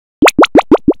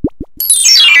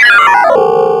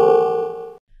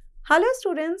Hello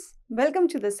students, welcome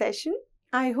to the session.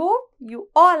 I hope you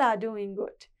all are doing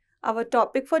good. Our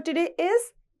topic for today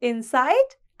is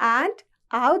inside and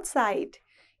outside.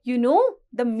 You know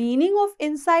the meaning of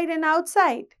inside and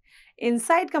outside.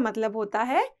 Inside का मतलब होता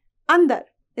है अंदर.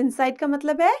 Inside का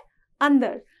मतलब है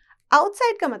अंदर.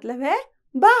 Outside का मतलब है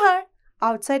बाहर.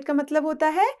 Outside का मतलब होता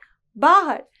है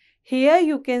बाहर. Here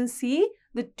you can see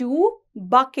the two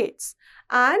buckets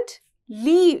and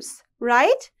leaves,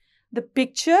 right? The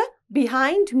picture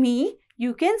behind me,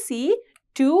 you can see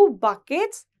two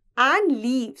buckets and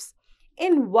leaves.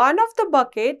 In one of the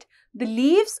bucket, the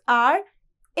leaves are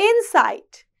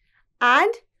inside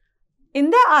and in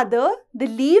the other, the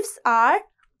leaves are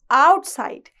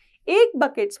outside. एक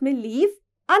buckets में leaf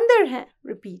अंदर है.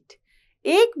 Repeat.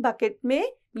 एक bucket में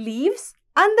leaves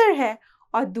अंदर है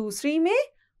और दूसरी में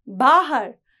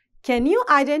बाहर. Can you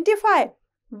identify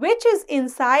which is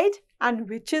inside and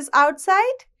which is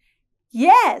outside?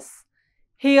 Yes,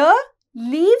 here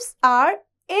leaves are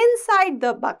inside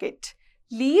the bucket.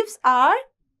 Leaves are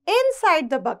inside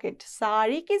the bucket.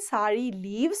 सारी की सारी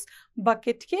leaves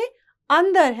bucket के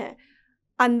अंदर हैं.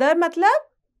 अंदर मतलब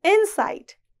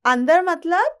inside. अंदर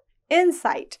मतलब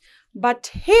inside.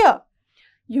 But here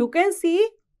you can see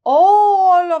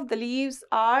all of the leaves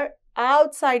are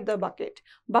outside the bucket.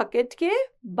 Bucket के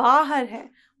बाहर है.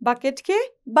 Bucket के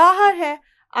बाहर है.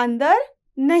 अंदर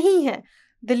नहीं है.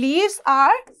 The leaves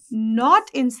are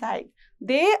not inside.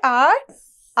 They are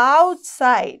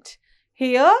outside.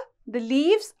 Here, the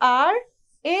leaves are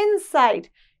inside.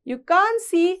 You can't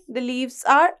see the leaves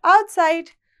are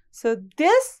outside. So,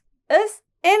 this is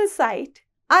inside,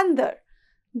 andar.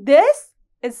 This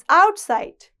is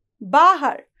outside,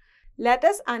 bahar. Let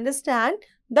us understand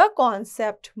the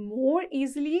concept more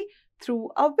easily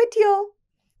through a video.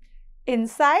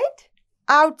 Inside,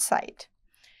 outside.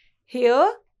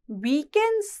 Here, we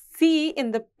can see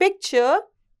in the picture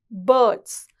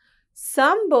birds.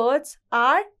 Some birds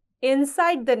are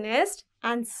inside the nest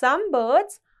and some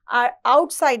birds are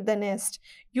outside the nest.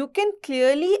 You can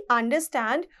clearly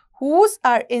understand whose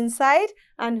are inside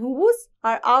and whose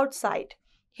are outside.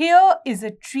 Here is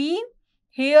a tree,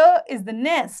 here is the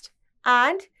nest,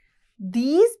 and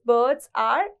these birds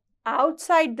are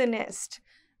outside the nest.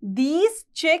 These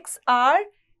chicks are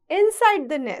inside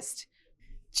the nest.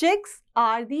 Chicks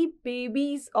are the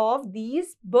babies of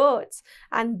these birds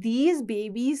and these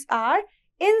babies are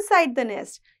inside the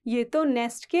nest. ये तो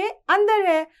nest के अंदर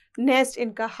है. Nest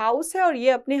इनका house है और ये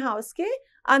अपने house के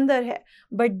अंदर है.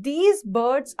 But these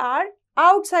birds are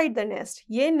outside the nest.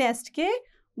 ये nest के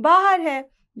बाहर है.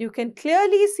 You can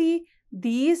clearly see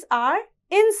these are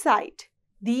inside.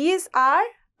 These are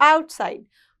outside.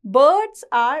 Birds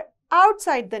are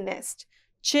outside the nest.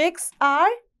 Chicks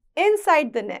are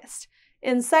inside the nest.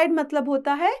 Inside मतलब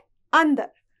होता है अंदर.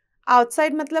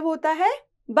 Outside मतलब होता है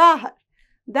बाहर.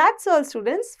 That's all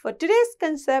students for today's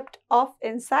concept of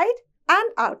inside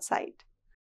and outside.